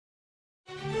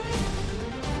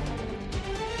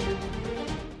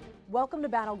Welcome to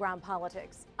Battleground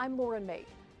Politics. I'm Lauren Make.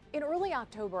 In early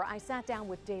October, I sat down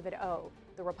with David O.,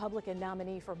 the Republican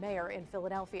nominee for mayor in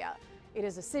Philadelphia. It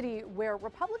is a city where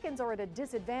Republicans are at a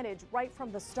disadvantage right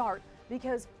from the start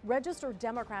because registered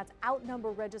Democrats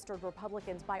outnumber registered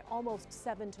Republicans by almost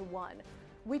 7-1.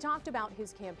 We talked about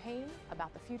his campaign,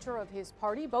 about the future of his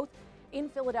party, both in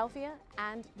Philadelphia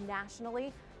and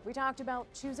nationally. We talked about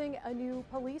choosing a new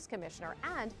police commissioner,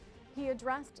 and he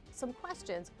addressed some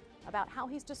questions about how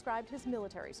he's described his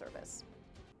military service.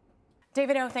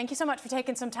 David O., thank you so much for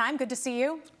taking some time. Good to see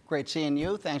you. Great seeing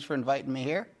you. Thanks for inviting me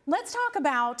here. Let's talk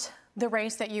about the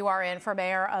race that you are in for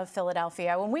mayor of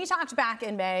Philadelphia. When we talked back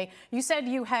in May, you said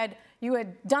you had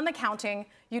done the counting,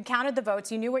 you'd counted the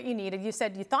votes, you knew what you needed. You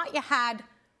said you thought you had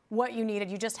what you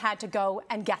needed, you just had to go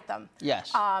and get them.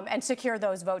 Yes. And secure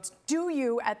those votes. Do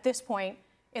you, at this point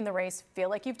in the race,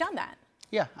 feel like you've done that?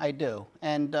 Yeah, I do.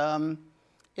 And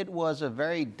it was a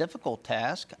very difficult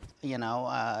task. You know,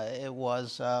 it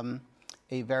was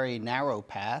a very narrow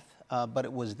path, but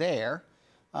it was there.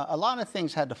 A lot of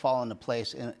things had to fall into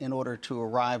place in order to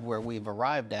arrive where we've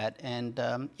arrived at. And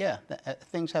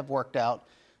things have worked out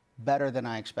better than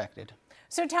I expected.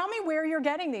 So tell me where you're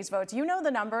getting these votes. You know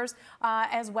the numbers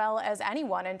as well as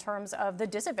anyone in terms of the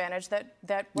disadvantage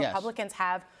that Republicans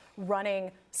have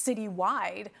running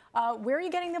citywide. Where are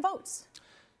you getting the votes?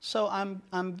 So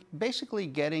I'm basically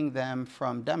getting them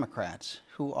from Democrats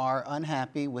who are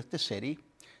unhappy with the city.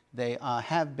 They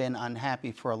have been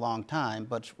unhappy for a long time,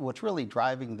 but what's really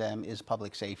driving them is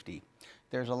public safety.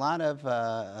 There's a lot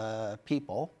of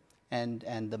people, and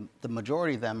the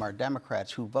majority of them are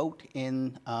Democrats who vote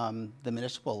in the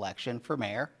municipal election for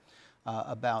mayor,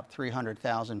 about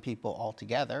 300,000 people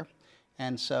altogether.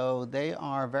 And so they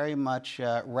are very much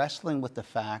wrestling with the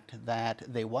fact that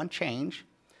they want change,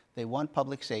 they want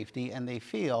public safety, and they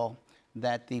feel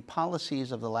that the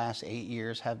policies of the last 8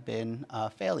 years have been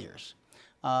failures.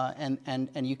 And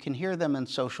you can hear them in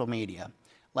social media,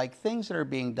 like things that are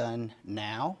being done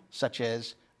now, such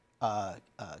as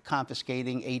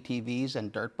confiscating ATVs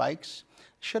and dirt bikes,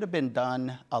 should have been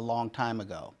done a long time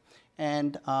ago.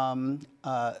 And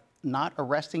not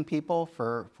arresting people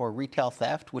for retail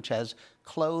theft, which has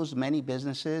closed many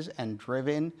businesses and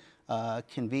driven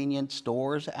convenience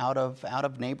stores out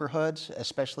of neighborhoods,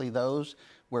 especially those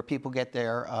where people get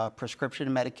their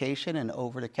prescription medication and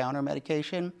over-the-counter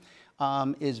medication,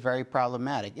 is very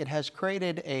problematic. It has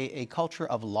created a culture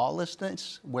of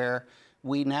lawlessness where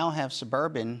we now have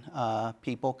suburban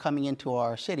people coming into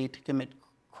our city to commit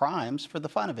crimes for the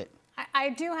fun of it. I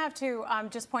do have to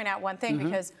just point out one thing,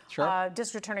 because Sure.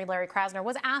 District Attorney Larry Krasner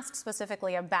was asked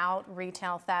specifically about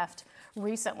retail theft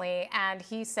recently, and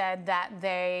he said that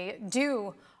they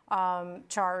do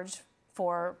charge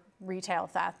for retail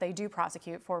theft. They do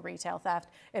prosecute for retail theft.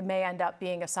 It may end up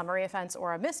being a summary offense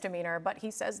or a misdemeanor, but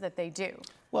he says that they do.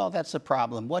 Well, that's the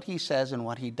problem. What he says and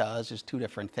what he does is two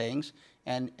different things.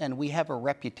 And we have a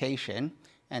reputation,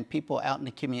 and people out in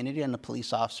the community and the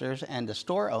police officers and the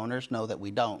store owners know that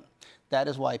we don't. That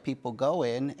is why people go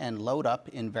in and load up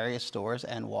in various stores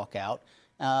and walk out.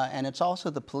 And it's also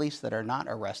the police that are not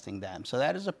arresting them. So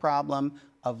that is a problem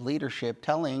of leadership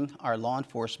telling our law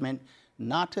enforcement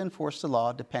not to enforce the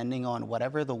law depending on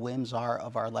whatever the whims are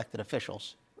of our elected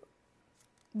officials.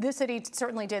 The city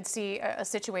certainly did see a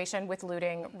situation with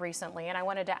looting recently, and I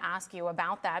wanted to ask you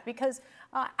about that because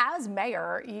as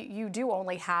mayor, you do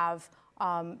only have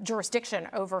jurisdiction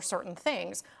over certain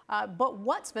things. But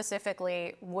what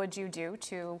specifically would you do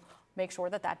to make sure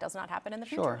that that does not happen in the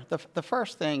future? Sure. The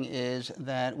first thing is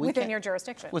that we within your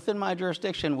jurisdiction. Within my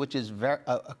jurisdiction, which is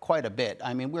quite a bit.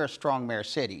 I mean, we're a strong mayor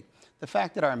city. The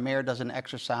fact that our mayor doesn't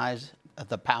exercise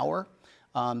the power,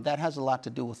 that has a lot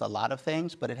to do with a lot of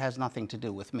things, but it has nothing to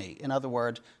do with me. In other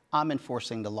words, I'm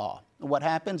enforcing the law. What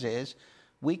happens is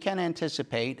we can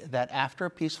anticipate that after a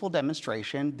peaceful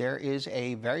demonstration, there is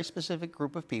a very specific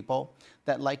group of people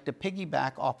that like to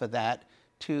piggyback off of that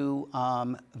to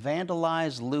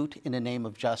vandalize, loot in the name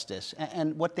of justice.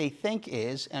 And what they think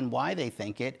is, and why they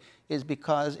think it, is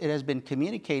because it has been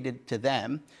communicated to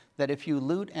them that if you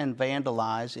loot and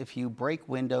vandalize, if you break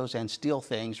windows and steal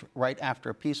things right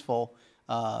after a peaceful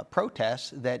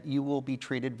protest, that you will be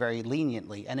treated very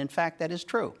leniently. And in fact, that is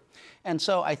true. And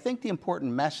so I think the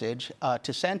important message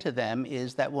to send to them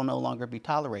is that will no longer be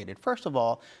tolerated. First of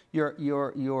all,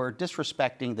 you're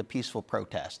disrespecting the peaceful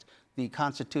protest, the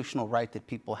constitutional right that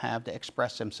people have to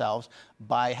express themselves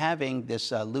by having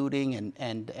this looting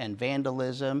and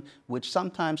vandalism, which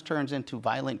sometimes turns into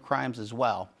violent crimes as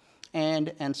well.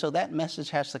 And so that message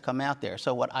has to come out there.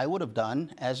 So what I would have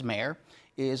done as mayor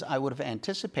is I would have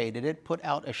anticipated it, put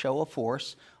out a show of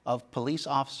force of police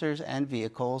officers and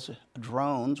vehicles,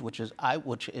 drones, which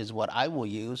is what I will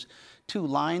use, to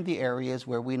line the areas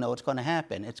where we know it's going to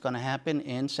happen. It's going to happen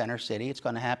in Center City, it's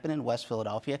going to happen in West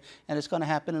Philadelphia, and it's going to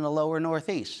happen in the lower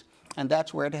Northeast. And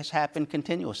that's where it has happened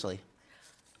continuously.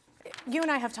 You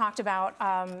and I have talked about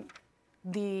a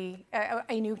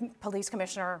new police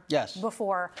commissioner Yes.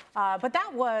 before, but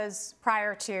that was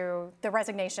prior to the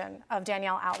resignation of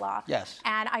Danielle Outlaw. Yes.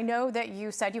 And I know that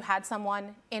you said you had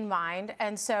someone in mind,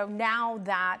 and so now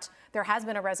that there has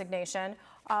been a resignation,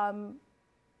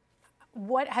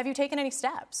 what have you taken any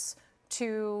steps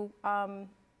to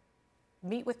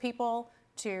meet with people,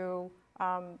 to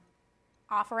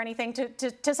offer anything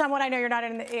to someone? I know you're not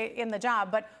in the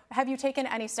job, but have you taken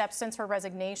any steps since her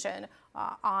resignation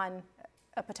on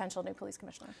a potential new police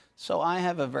commissioner? So I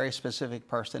have a very specific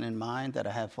person in mind that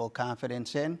I have full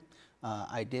confidence in.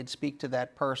 I did speak to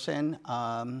that person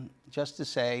just to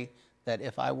say that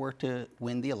if I were to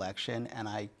win the election and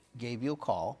I gave you a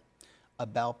call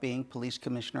about being police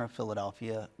commissioner of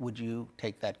Philadelphia, would you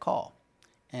take that call?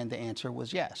 And the answer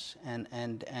was yes.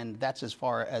 And that's as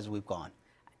far as we've gone.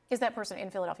 Is that person in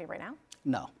Philadelphia right now?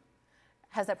 No.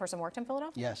 Has that person worked in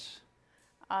Philadelphia? Yes.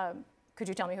 Could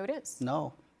you tell me who it is?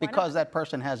 No, Why because not? that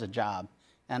person has a job,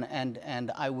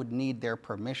 and I would need their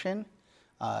permission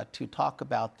to talk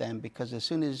about them, because as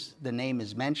soon as the name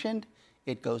is mentioned,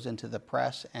 it goes into the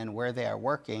press, and where they are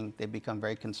working, they become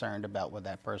very concerned about whether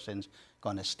that person's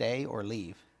going to stay or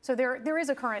leave. So there is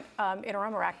a current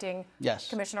interim or acting Yes.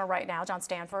 commissioner right now, John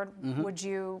Stanford. Mm-hmm. Would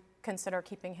you consider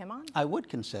keeping him on? I would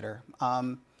consider.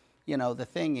 You know, the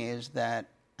thing is that,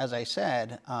 as I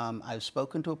said, I've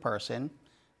spoken to a person,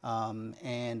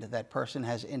 and that person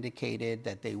has indicated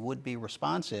that they would be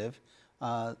responsive,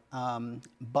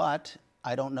 but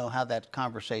I don't know how that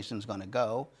conversation is going to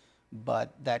go.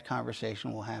 But that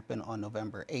conversation will happen on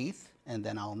November 8th, and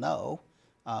then I'll know,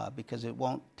 because it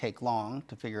won't take long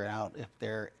to figure out if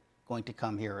they're going to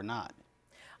come here or not.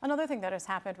 Another thing that has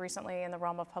happened recently in the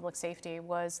realm of public safety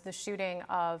was the shooting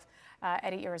of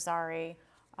Eddie Irizarry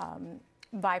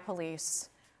by police.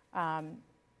 And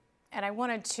I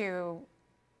wanted to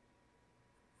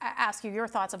ask you your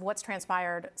thoughts of what's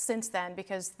transpired since then,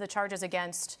 because the charges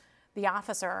against the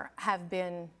officer have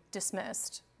been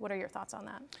dismissed. What are your thoughts on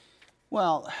that?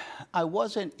 Well, I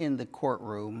wasn't in the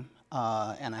courtroom,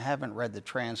 and I haven't read the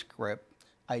transcript.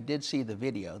 I did see the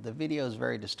video. The video is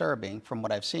very disturbing from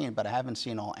what I've seen, but I haven't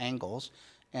seen all angles.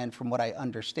 And from what I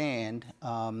understand,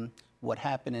 what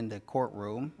happened in the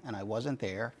courtroom, and I wasn't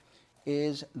there,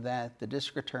 is that the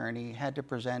district attorney had to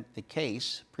present the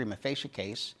case, prima facie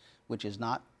case, which is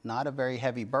not a very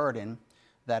heavy burden,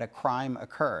 that a crime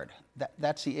occurred.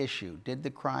 That's the issue. Did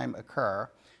the crime occur?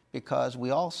 Because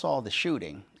we all saw the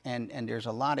shooting, and there's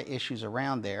a lot of issues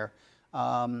around there.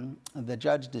 The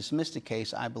judge dismissed the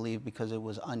case, I believe, because it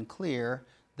was unclear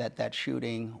that that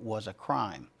shooting was a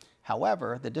crime.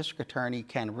 However, the district attorney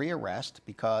can rearrest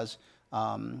because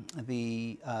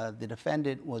the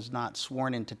defendant was not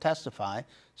sworn in to testify,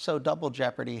 so double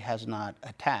jeopardy has not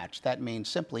attached. That means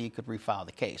simply you could refile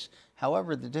the case.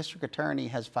 However, the district attorney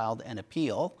has filed an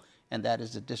appeal, and that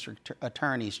is the district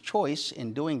attorney's choice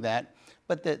in doing that.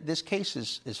 But this case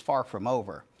is far from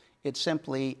over. It's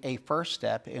simply a first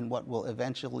step in what will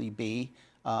eventually be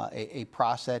a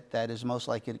process that is most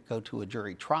likely to go to a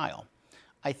jury trial.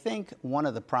 I think one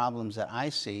of the problems that I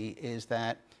see is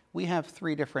that we have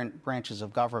three different branches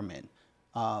of government.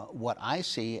 What I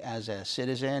see as a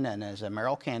citizen and as a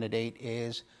mayoral candidate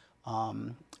is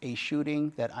a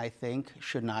shooting that I think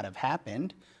should not have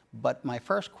happened. But my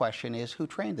first question is, who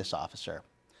trained this officer?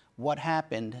 What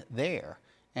happened there?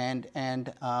 And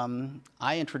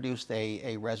I introduced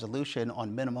a resolution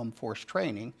on minimum force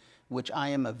training, which I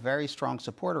am a very strong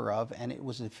supporter of, and it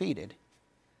was defeated.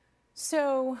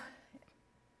 So,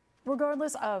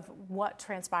 regardless of what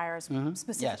transpires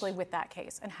specifically Yes. with that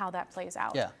case and how that plays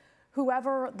out, Yeah.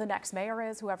 whoever the next mayor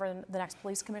is, whoever the next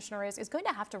police commissioner is going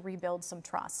to have to rebuild some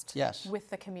trust Yes. with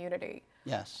the community.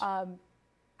 Yes.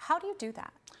 How do you do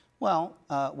that? Well,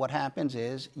 what happens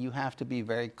is you have to be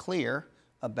very clear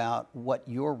about what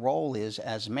your role is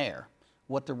as mayor,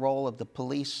 what the role of the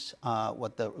police,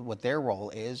 what their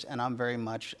role is, and I'm very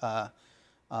much an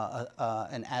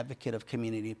advocate of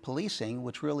community policing,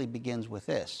 which really begins with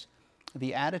this.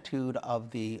 The attitude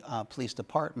of the police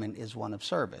department is one of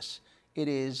service. It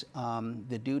is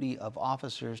the duty of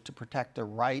officers to protect the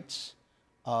rights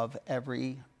of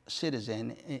every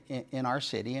citizen in our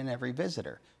city and every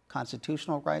visitor,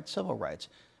 constitutional rights, civil rights.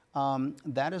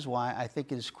 That is why I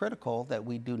think it is critical that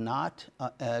we do not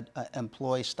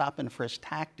employ stop and frisk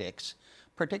tactics,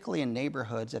 particularly in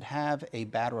neighborhoods that have a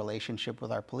bad relationship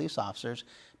with our police officers,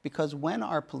 because when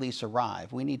our police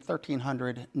arrive, we need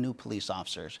 1,300 new police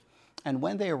officers. And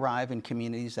when they arrive in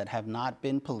communities that have not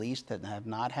been policed, that have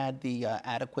not had the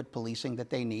adequate policing that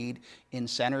they need in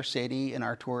Center City, in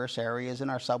our tourist areas, in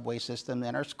our subway system,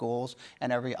 in our schools,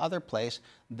 and every other place,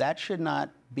 that should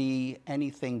not be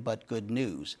anything but good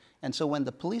news. And so when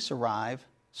the police arrive,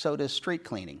 so does street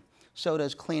cleaning. So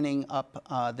does cleaning up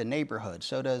the neighborhood.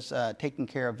 So does taking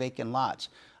care of vacant lots.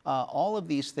 All of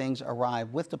these things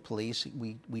arrive with the police.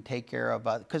 We take care of,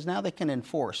 because now they can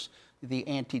enforce the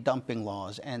anti-dumping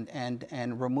laws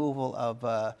and removal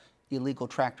of illegal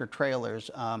tractor trailers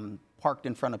parked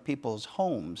in front of people's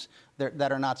homes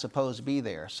that are not supposed to be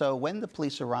there. So when the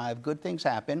police arrive, good things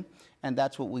happen, and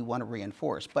that's what we want to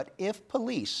reinforce. But if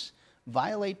police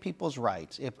violate people's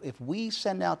rights, if we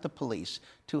send out the police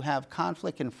to have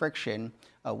conflict and friction,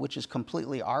 which is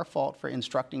completely our fault for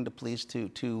instructing the police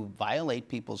to violate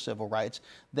people's civil rights,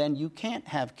 then you can't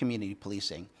have community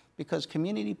policing. Because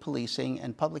community policing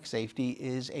and public safety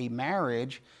is a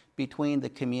marriage between the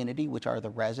community, which are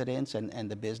the residents and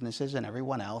the businesses and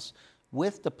everyone else,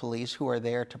 with the police who are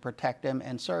there to protect them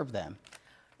and serve them.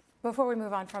 Before we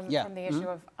move on from the issue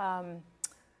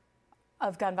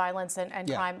of gun violence and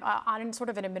crime, on sort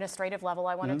of an administrative level,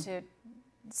 I wanted to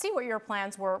see what your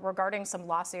plans were regarding some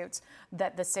lawsuits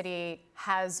that the city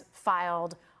has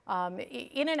filed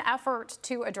in an effort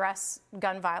to address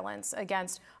gun violence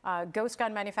against ghost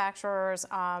gun manufacturers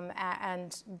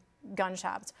and gun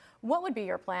shops. What would be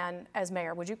your plan as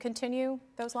mayor? Would you continue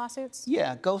those lawsuits?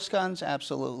 Yeah, ghost guns,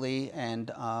 absolutely.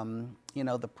 And, you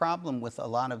know, the problem with a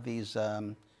lot of these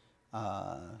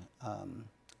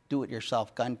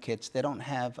do-it-yourself gun kits, they don't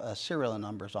have serial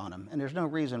numbers on them. And there's no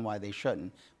reason why they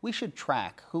shouldn't. We should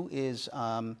track who is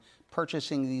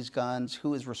purchasing these guns,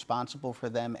 who is responsible for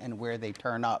them, and where they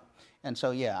turn up. And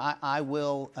so, yeah, I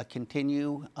will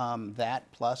continue that,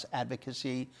 plus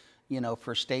advocacy, you know,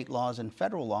 for state laws and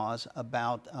federal laws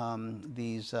about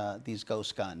these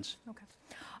ghost guns. Okay.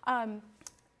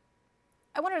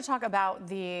 I wanted to talk about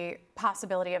the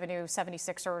possibility of a new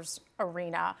 76ers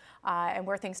arena and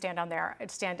where things stand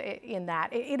in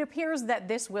that. It appears that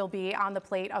this will be on the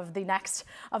plate of the next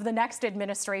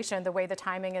administration, the way the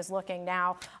timing is looking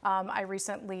now. I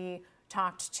recently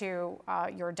talked to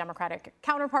your Democratic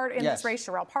counterpart in this race,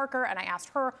 Sherelle Parker, and I asked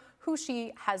her who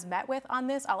she has met with on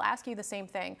this. I'll ask you the same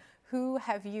thing. Who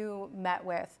have you met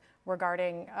with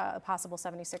regarding a possible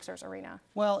 76ers arena?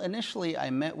 Well, initially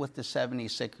I met with the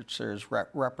 76ers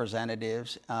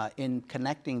representatives in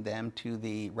connecting them to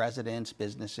the residents,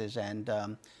 businesses, and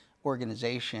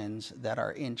organizations that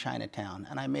are in Chinatown.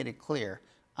 And I made it clear,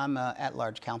 I'm an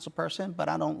at-large council person, but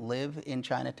I don't live in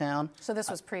Chinatown. So this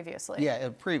was previously? Yeah,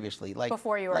 previously.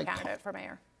 Before you were a candidate for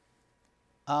mayor?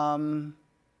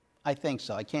 I think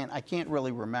so. I can't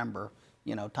really remember.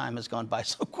 You know, time has gone by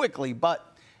so quickly, but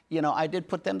you know, I did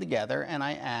put them together, and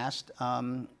I asked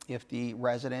if the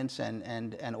residents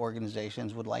and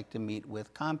organizations would like to meet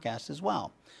with Comcast as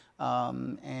well,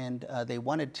 and they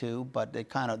wanted to, but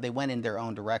they went in their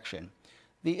own direction.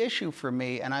 The issue for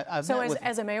me, and I've so met with,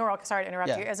 as a mayoral, sorry to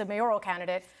interrupt you, as a mayoral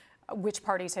candidate, which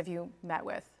parties have you met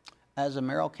with? As a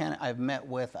mayoral candidate, I've met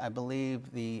with, I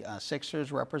believe, the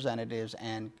Sixers representatives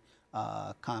and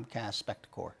Comcast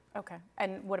Spectacor. Okay,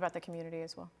 and what about the community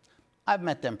as well? I've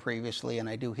met them previously, and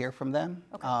I do hear from them.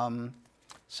 Okay.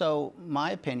 So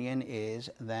my opinion is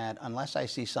that unless I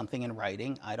see something in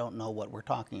writing, I don't know what we're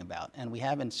talking about. And we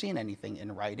haven't seen anything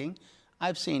in writing.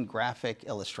 I've seen graphic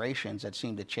illustrations that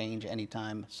seem to change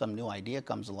anytime some new idea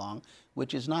comes along,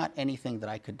 which is not anything that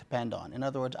I could depend on. In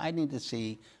other words, I need to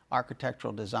see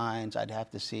architectural designs. I'd have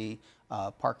to see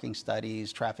parking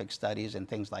studies, traffic studies, and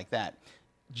things like that.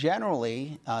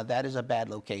 Generally, that is a bad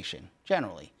location,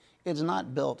 generally. It's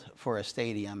not built for a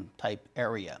stadium type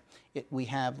area. We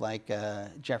have like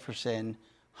Jefferson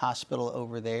Hospital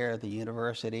over there, the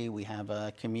university. We have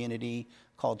a community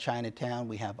called Chinatown.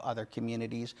 We have other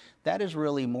communities. That is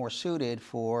really more suited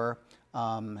for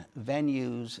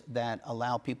venues that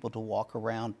allow people to walk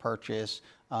around, purchase,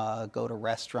 go to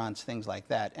restaurants, things like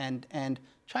that. And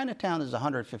Chinatown is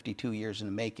 152 years in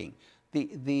the making.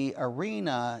 The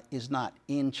arena is not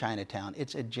in Chinatown.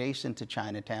 It's adjacent to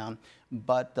Chinatown,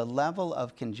 but the level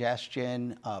of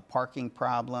congestion, parking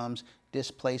problems,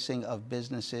 displacing of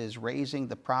businesses, raising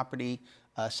the property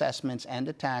assessments and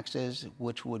the taxes,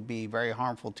 which would be very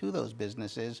harmful to those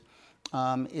businesses,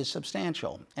 is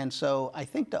substantial. And so I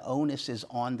think the onus is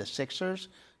on the Sixers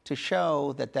to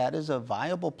show that that is a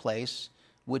viable place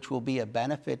which will be a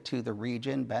benefit to the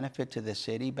region, benefit to the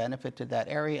city, benefit to that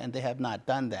area, and they have not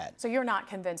done that. So you're not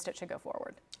convinced it should go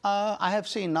forward? I have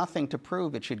seen nothing to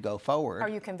prove it should go forward. Are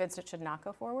you convinced it should not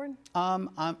go forward? I'm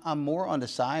more on the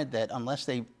side that unless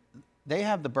they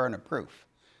have the burden of proof.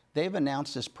 They've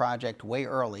announced this project way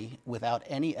early without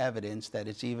any evidence that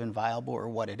it's even viable or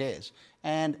what it is.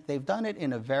 And they've done it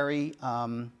in a very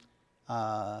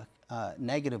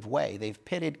negative way. They've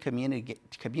pitted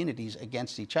communities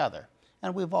against each other.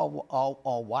 And we've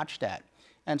all watched that.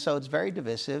 And so it's very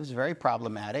divisive, it's very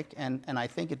problematic. And I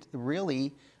think it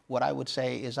really, what I would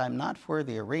say is I'm not for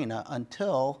the arena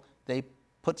until they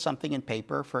put something in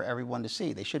paper for everyone to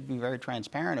see. They should be very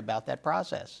transparent about that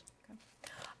process.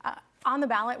 On the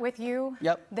ballot with you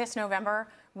Yep. this November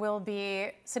will be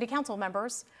city council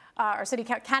members or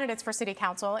candidates for city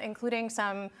council, including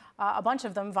a bunch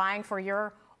of them vying for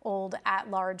your old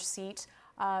at-large seat.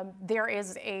 There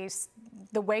is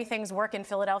the way things work in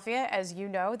Philadelphia, as you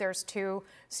know, there's 2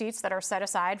 seats that are set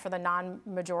aside for the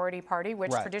non-majority party,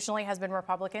 which Right. traditionally has been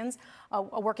Republicans. A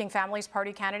Working Families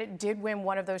Party candidate did win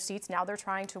one of those seats. Now they're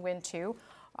trying to win 2.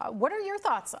 What are your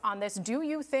thoughts on this? Do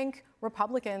you think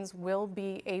Republicans will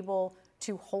be able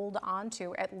to hold on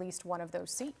to at least one of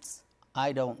those seats?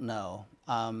 I don't know.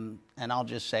 And I'll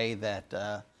just say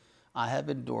that I have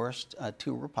endorsed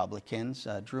 2 Republicans,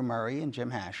 Drew Murray and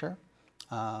Jim Hasher.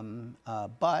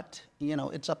 But, you know,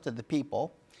 it's up to the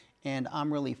people. And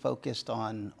I'm really focused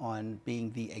on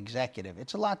being the executive.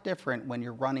 It's a lot different when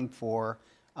you're running for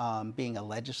being a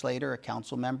legislator, a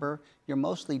council member. You're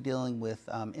mostly dealing with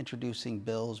introducing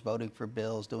bills, voting for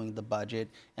bills, doing the budget,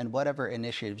 and whatever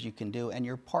initiatives you can do. And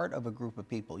you're part of a group of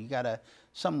people. You got to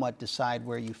somewhat decide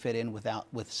where you fit in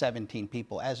with 17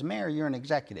 people. As mayor, you're an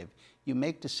executive. You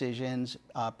make decisions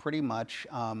pretty much.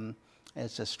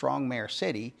 It's a strong mayor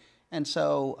city. And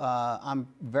so I'm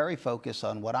very focused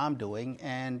on what I'm doing,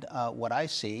 and what I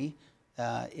see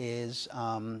is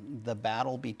the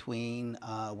battle between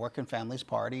Working Families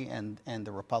Party and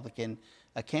the Republican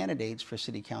candidates for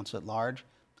city council at large.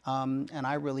 And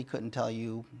I really couldn't tell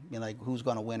you, like who's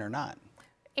going to win or not.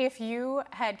 If you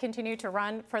had continued to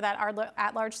run for that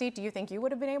at-large seat, do you think you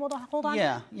would have been able to hold on?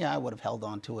 Yeah, I would have held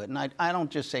on to it. And I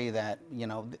don't just say that.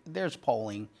 There's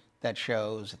polling that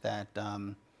shows that.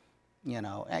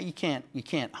 You can't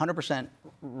 100%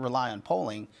 rely on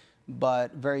polling,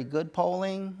 but very good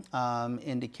polling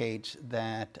indicates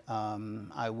that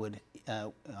I would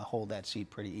hold that seat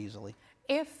pretty easily.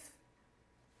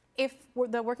 If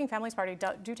the Working Families Party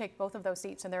do take both of those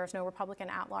seats and there is no Republican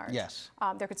at large, yes,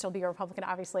 there could still be a Republican,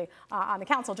 obviously, on the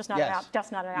council, just not yes.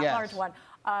 an at-large one.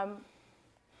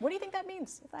 What do you think that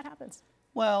means if that happens?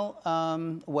 Well,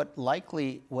 what it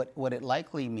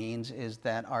likely means is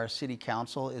that our city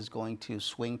council is going to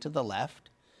swing to the left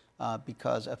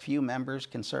because a few members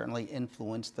can certainly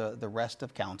influence the rest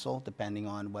of council, depending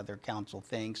on whether council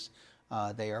thinks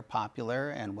they are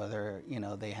popular and whether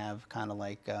they have kind of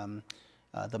like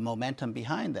the momentum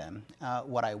behind them.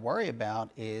 What I worry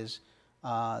about is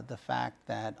the fact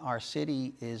that our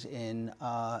city is in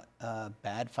a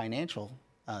bad financial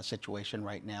situation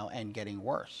right now and getting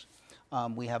worse.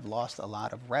 We have lost a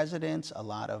lot of residents, a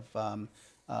lot of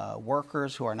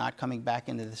workers who are not coming back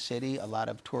into the city, a lot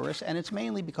of tourists, and it's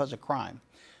mainly because of crime.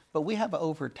 But we have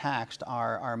overtaxed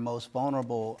our most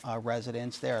vulnerable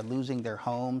residents. They are losing their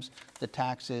homes. The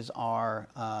taxes are,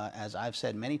 as I've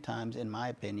said many times, in my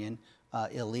opinion,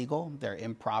 illegal. They're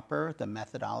improper. The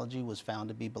methodology was found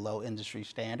to be below industry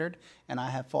standard, and I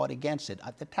have fought against it.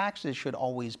 The taxes should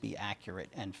always be accurate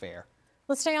and fair.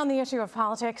 Let's stay on the issue of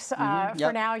politics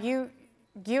for now.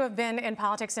 You have been in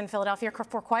politics in Philadelphia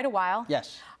for quite a while.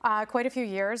 Yes. Quite a few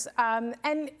years. And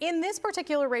in this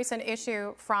particular race, an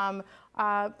issue from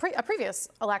a previous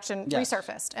election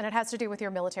resurfaced, and it has to do with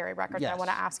your military record, and I want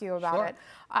to ask you about it.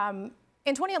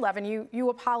 In 2011, you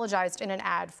apologized in an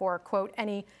ad for, quote,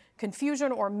 any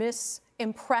confusion or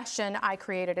misimpression I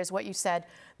created, is what you said,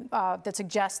 that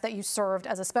suggests that you served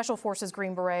as a Special Forces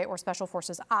Green Beret or Special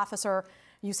Forces officer.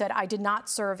 You said, I did not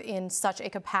serve in such a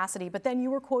capacity. But then you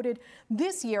were quoted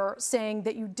this year saying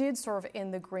that you did serve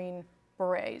in the Green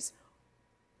Berets.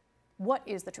 What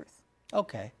is the truth?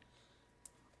 Okay.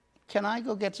 Can I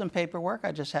go get some paperwork?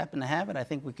 I just happen to have it. I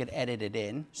think we could edit it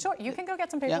in. Sure, you can go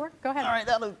get some paperwork. Go ahead. All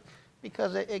right,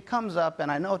 because it comes up,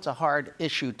 and I know it's a hard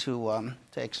issue to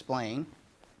explain.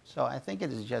 So I think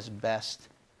it is just best.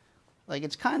 Like,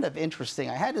 it's kind of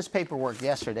interesting. I had this paperwork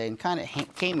yesterday and kind of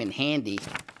came in handy.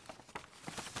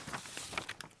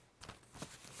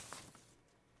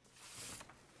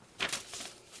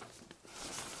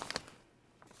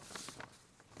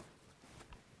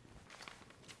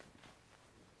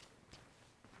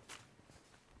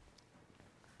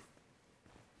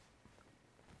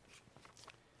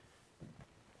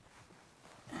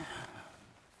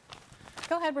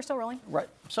 Go ahead, we're still rolling. Right.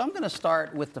 So I'm going to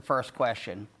start with the first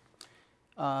question.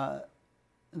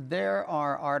 There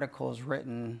are articles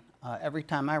written every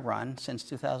time I run since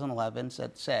 2011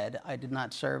 that said I did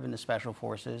not serve in the Special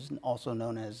Forces, also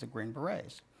known as the Green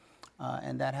Berets.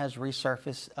 And that has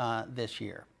resurfaced this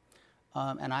year.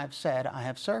 And I've said I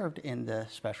have served in the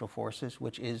Special Forces,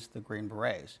 which is the Green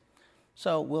Berets.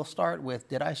 So we'll start with,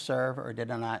 did I serve or did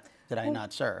I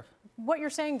not serve? What you're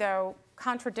saying, though,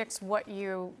 contradicts what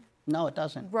you No, it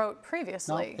doesn't. wrote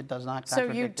previously. No, it does not So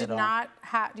contradict you did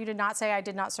not say I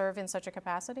did not serve in such a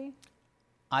capacity?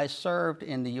 I served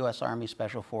in the U.S. Army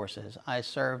Special Forces. I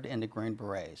served in the Green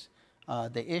Berets.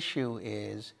 The issue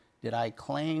is, did I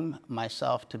claim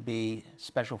myself to be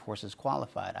Special Forces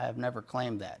qualified? I have never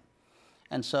claimed that.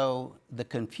 And so the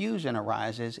confusion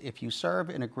arises, if you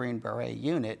serve in a Green Beret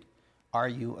unit, are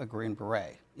you a Green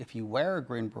Beret? If you wear a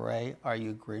Green Beret, are you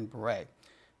a Green Beret?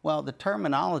 Well, the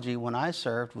terminology when I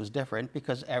served was different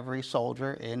because every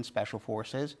soldier in Special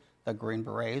Forces, the Green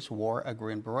Berets, wore a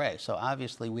Green Beret. So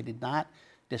obviously we did not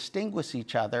distinguish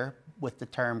each other with the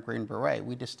term Green Beret.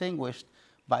 We distinguished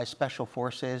by Special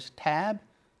Forces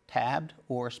tabbed,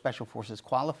 or Special Forces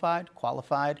qualified,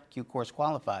 Q course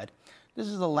qualified. This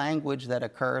is the language that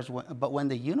occurs, but when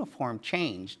the uniform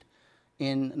changed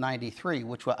in '93,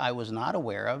 which I was not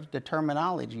aware of, the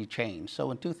terminology changed. So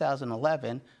in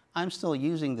 2011, I'm still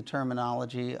using the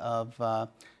terminology of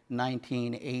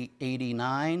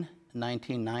 1989,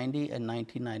 1990, and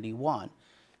 1991.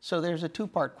 So there's a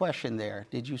two-part question there.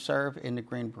 Did you serve in the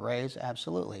Green Berets?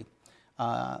 Absolutely.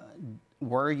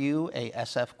 Were you a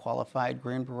SF qualified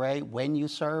Green Beret when you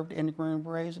served in the Green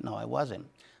Berets? No, I wasn't.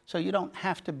 So you don't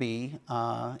have to be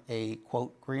a,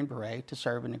 quote, Green Beret to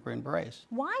serve in the Green Berets.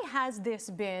 Why has this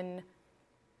been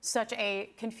such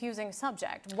a confusing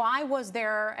subject? Why was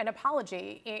there an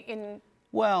apology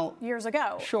years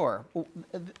ago? Sure.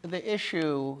 The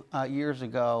issue years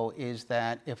ago is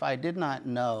that if I did not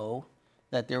know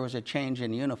that there was a change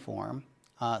in uniform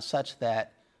such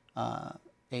that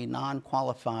a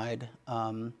non-qualified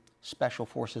Special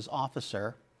Forces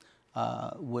officer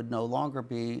would no longer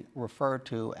be referred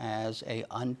to as a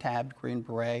untabbed Green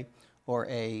Beret or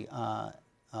a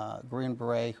Green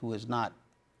Beret who is not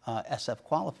SF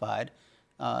qualified,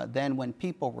 then when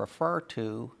people refer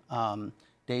to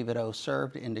David O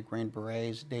served in the Green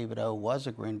Berets, David O was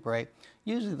a Green Beret,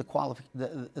 usually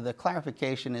the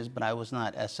clarification is, but I was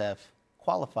not SF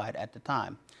qualified at the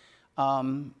time.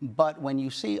 But when you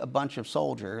see a bunch of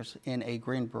soldiers in a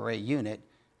Green Beret unit,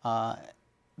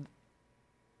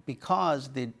 because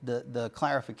the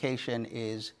clarification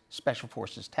is Special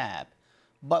Forces tab.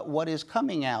 But what is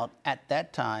coming out at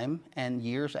that time and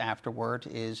years afterwards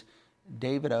is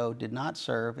David O did not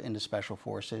serve in the Special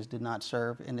Forces, did not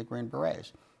serve in the Green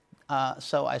Berets.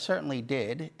 So I certainly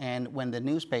did, and when the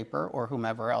newspaper or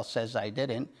whomever else says I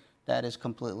didn't, that is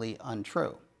completely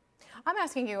untrue. I'm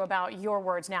asking you about your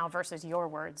words now versus your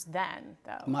words then,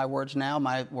 though. My words now,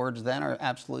 my words then are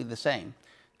absolutely the same.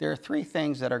 There are three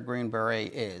things that our Green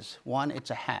Beret is. One,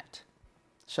 it's a hat.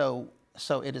 So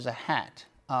it is a hat.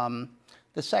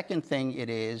 The second thing it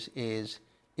is it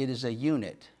is a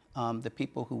unit. The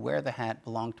people who wear the hat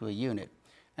belong to a unit.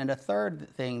 And the third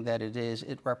thing that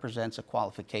it represents a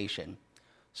qualification.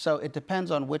 So it depends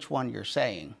on which one you're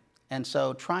saying. And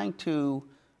so trying to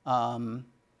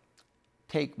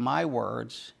take my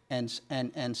words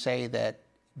and say that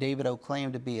David O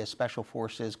claimed to be a Special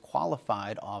Forces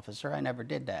qualified officer. I never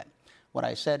did that. What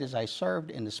I said is I served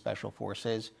in the Special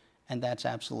Forces, and that's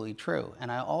absolutely true.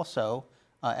 And I also,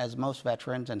 as most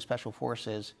veterans and Special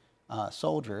Forces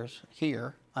soldiers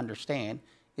here understand,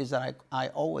 is that I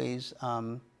always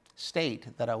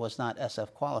state that I was not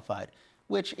SF qualified,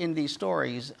 which in these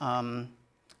stories,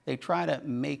 they try to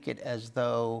make it as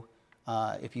though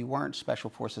if you weren't Special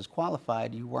Forces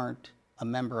qualified, you weren't a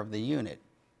member of the unit.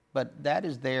 But that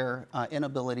is their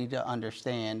inability to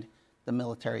understand the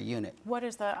military unit. What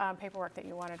is the paperwork that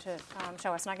you wanted to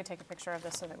show us? And I can take a picture of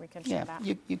this so that we can show that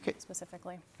you could,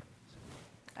 specifically.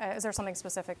 Is there something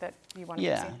specific that you wanted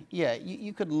to see? Yeah,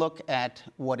 you could look at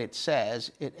what it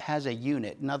says. It has a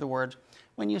unit. In other words,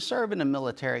 when you serve in the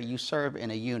military, you serve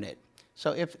in a unit.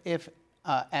 So if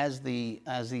as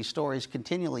these stories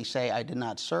continually say, I did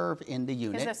not serve in the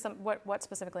unit. Is this what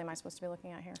specifically am I supposed to be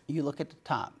looking at here? You look at the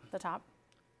top. The top?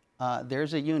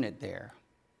 There's a unit there.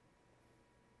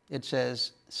 It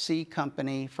says C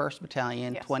Company, 1st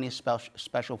Battalion, yes. 20th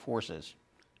Special Forces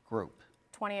Group.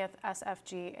 20th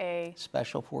SFGA.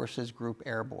 Special Forces Group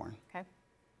Airborne. Okay.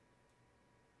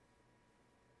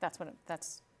 That's where I serve.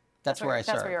 That's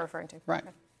what you're referring to. Right.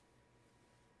 Okay.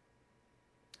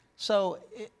 So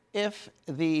if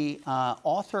the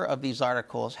author of these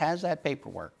articles has that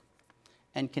paperwork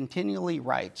and continually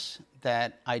writes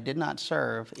that I did not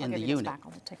serve in the unit.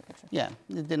 I'll take a picture. Yeah,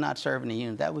 it did not serve in the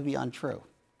unit. That would be untrue.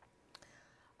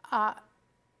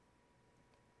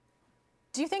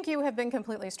 Do you think you have been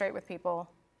completely straight with people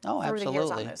Oh, through the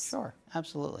years on absolutely. this? Sure,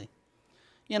 absolutely.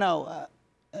 You know,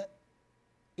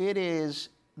 it is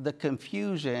the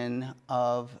confusion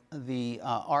of the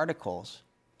articles.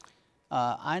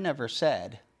 I never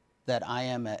said that I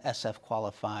am a SF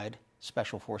qualified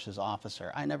Special Forces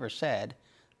officer. I never said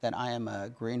that I am a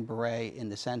Green Beret in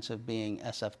the sense of being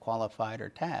SF qualified or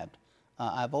tabbed.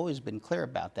 I've always been clear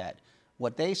about that.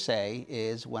 What they say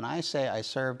is when I say I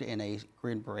served in a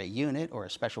Green Beret unit or a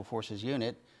Special Forces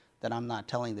unit, that I'm not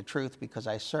telling the truth because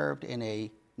I served in a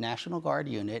National Guard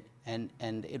unit and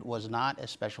it was not a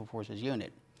Special Forces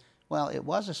unit. Well, it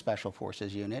was a Special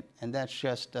Forces unit, and that's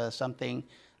just something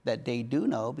that they do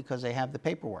know because they have the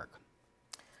paperwork.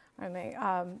 I may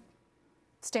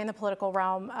stay in the political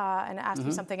realm and ask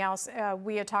you something else.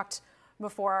 We had talked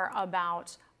before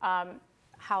about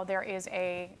how there is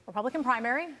a Republican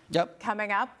primary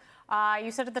coming up.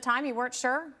 You said at the time you weren't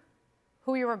sure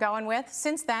who you were going with.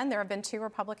 Since then, there have been 2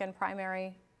 Republican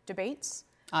primary debates.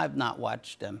 I've not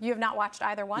watched them. You have not watched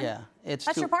either one? Yeah.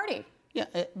 That's your party. Yeah,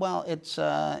 well, it's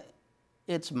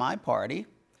my party,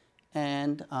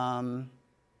 and I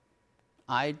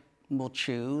will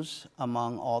choose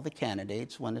among all the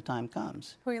candidates when the time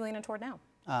comes. Who are you leaning toward now?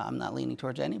 I'm not leaning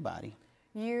towards anybody.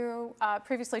 You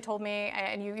previously told me,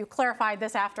 and you clarified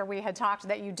this after we had talked,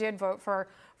 that you did vote for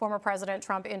former President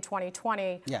Trump in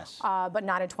 2020. Yes. But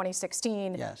not in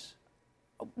 2016. Yes.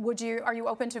 Are you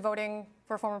open to voting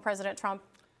for former President Trump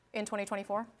in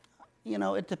 2024? You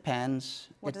know, it depends.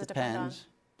 What does it depend on?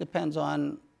 Depends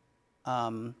on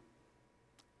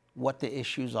what the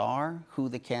issues are, who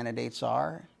the candidates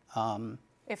are.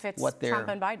 If it's Trump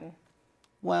and Biden?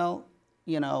 Well,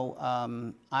 you know,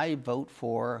 I vote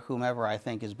for whomever I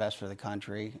think is best for the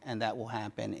country, and that will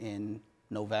happen in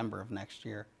November of next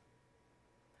year.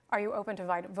 Are you open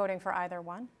to voting for either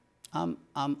one?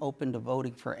 I'm open to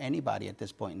voting for anybody at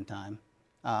this point in time.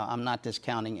 I'm not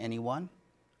discounting anyone,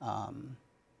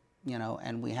 you know,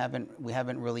 and we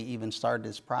haven't really even started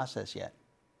this process yet.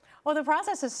 Well, the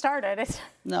process has started.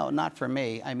 No, not for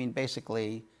me. I mean,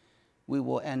 basically, we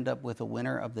will end up with a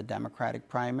winner of the Democratic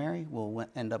primary. We'll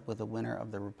end up with a winner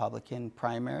of the Republican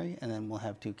primary, and then we'll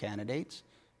have 2 candidates,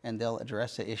 and they'll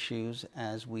address the issues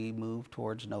as we move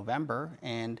towards November.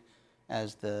 And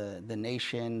as the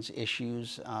nation's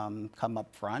issues come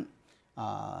up front,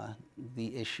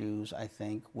 the issues, I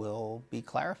think, will be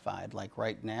clarified. Like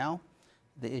right now,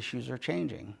 the issues are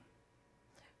changing.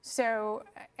 So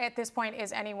at this point,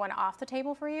 is anyone off the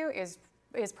table for you? Is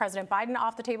President Biden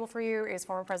off the table for you? Is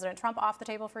former President Trump off the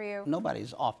table for you?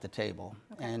 Nobody's off the table.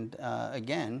 Okay. And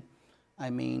again,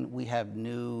 I mean, we have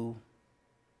new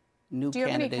candidates running. Do you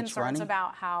have any concerns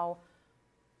about how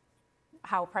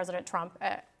President Trump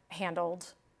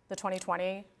handled the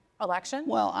 2020 election?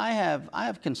 Well, I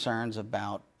have concerns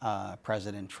about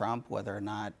President Trump, whether or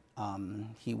not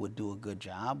he would do a good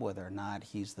job, whether or not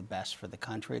he's the best for the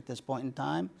country at this point in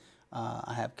time.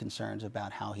 I have concerns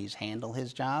about how he's handled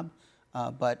his job.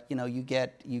 But you know, you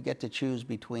get to choose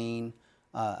between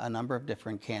a number of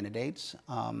different candidates.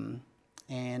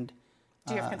 And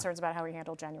do you have concerns about how he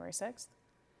handled January 6th?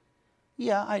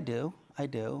 Yeah, I do.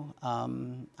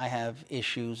 I have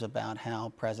issues about how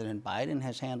President Biden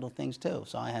has handled things too.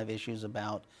 So I have issues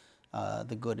about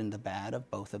the good and the bad of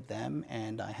both of them,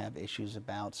 and I have issues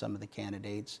about some of the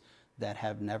candidates that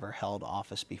have never held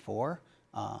office before.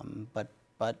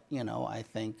 But you know, I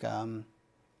think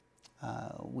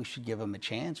we should give them a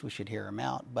chance. We should hear them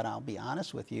out. But I'll be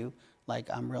honest with you, like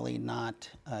I'm really not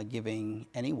giving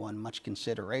anyone much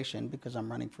consideration because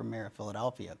I'm running for mayor of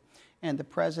Philadelphia. And the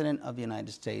President of the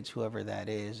United States, whoever that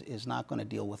is not going to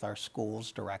deal with our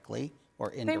schools directly or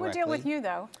indirectly. They would deal with you,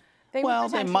 though. They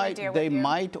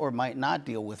might or might not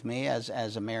deal with me as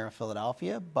a mayor of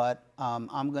Philadelphia, but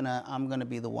I'm gonna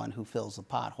be the one who fills the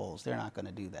potholes. They're not going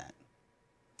to do that.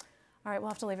 All right, we'll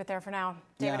have to leave it there for now.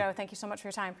 David O, thank you so much for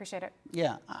your time. Appreciate it.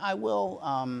 Yeah, I will.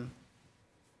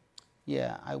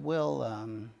 Yeah, I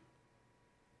will.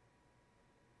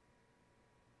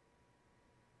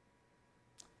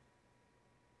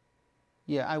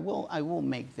 Yeah, I will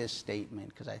make this statement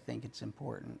because I think it's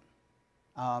important.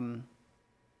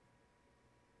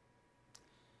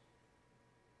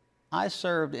 I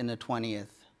served in the 20th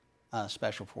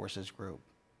Special Forces Group,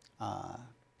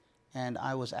 and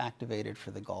I was activated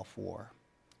for the Gulf War.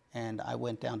 And I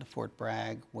went down to Fort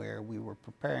Bragg where we were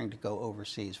preparing to go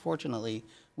overseas. Fortunately,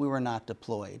 we were not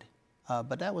deployed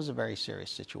but that was a very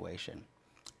serious situation.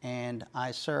 And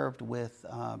I served with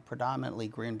predominantly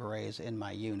Green Berets in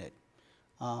my unit.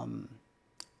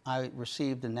 I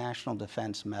received a National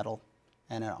Defense Medal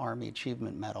and an Army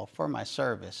Achievement Medal for my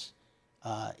service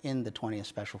in the 20th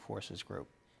Special Forces Group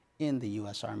in the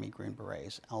U.S. Army Green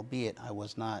Berets, albeit I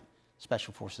was not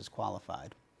Special Forces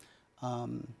qualified.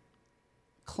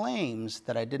 Claims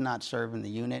that I did not serve in the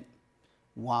unit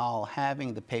while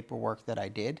having the paperwork that I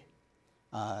did,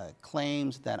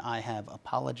 claims that I have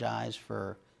apologized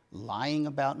for lying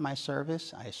about my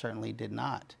service, I certainly did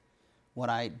not. What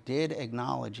I did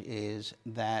acknowledge is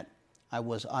that I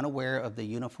was unaware of the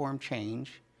uniform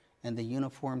change, and the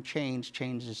uniform change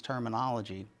changes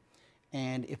terminology.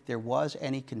 And if there was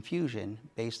any confusion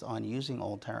based on using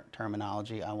old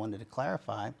terminology, I wanted to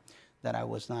clarify that I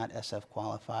was not SF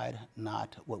qualified,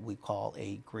 not what we call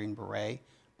a Green Beret,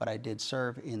 but I did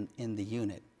serve in the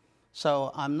unit.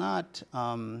 So I'm not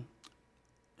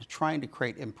trying to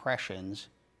create impressions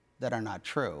that are not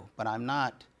true, but I'm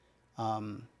not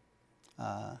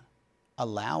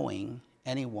allowing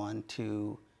anyone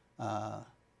to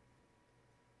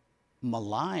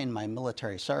malign my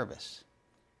military service.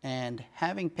 And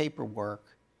having paperwork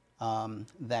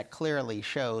that clearly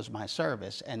shows my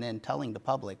service and then telling the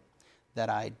public that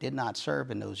I did not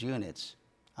serve in those units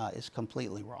is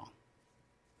completely wrong.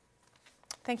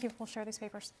 Thank you. We'll share these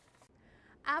papers.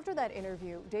 After that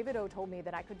interview, David O told me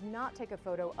that I could not take a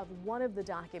photo of one of the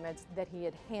documents that he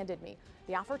had handed me.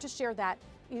 The offer to share that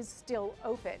is still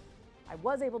open. I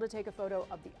was able to take a photo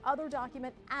of the other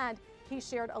document, and he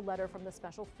shared a letter from the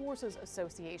Special Forces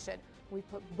Association. We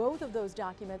put both of those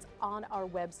documents on our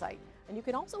website, and you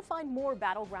can also find more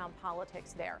Battleground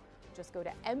Politics there. Just go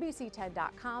to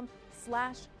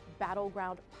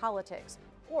NBC10.com/battlegroundpolitics,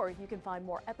 or you can find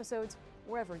more episodes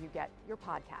wherever you get your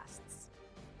podcasts.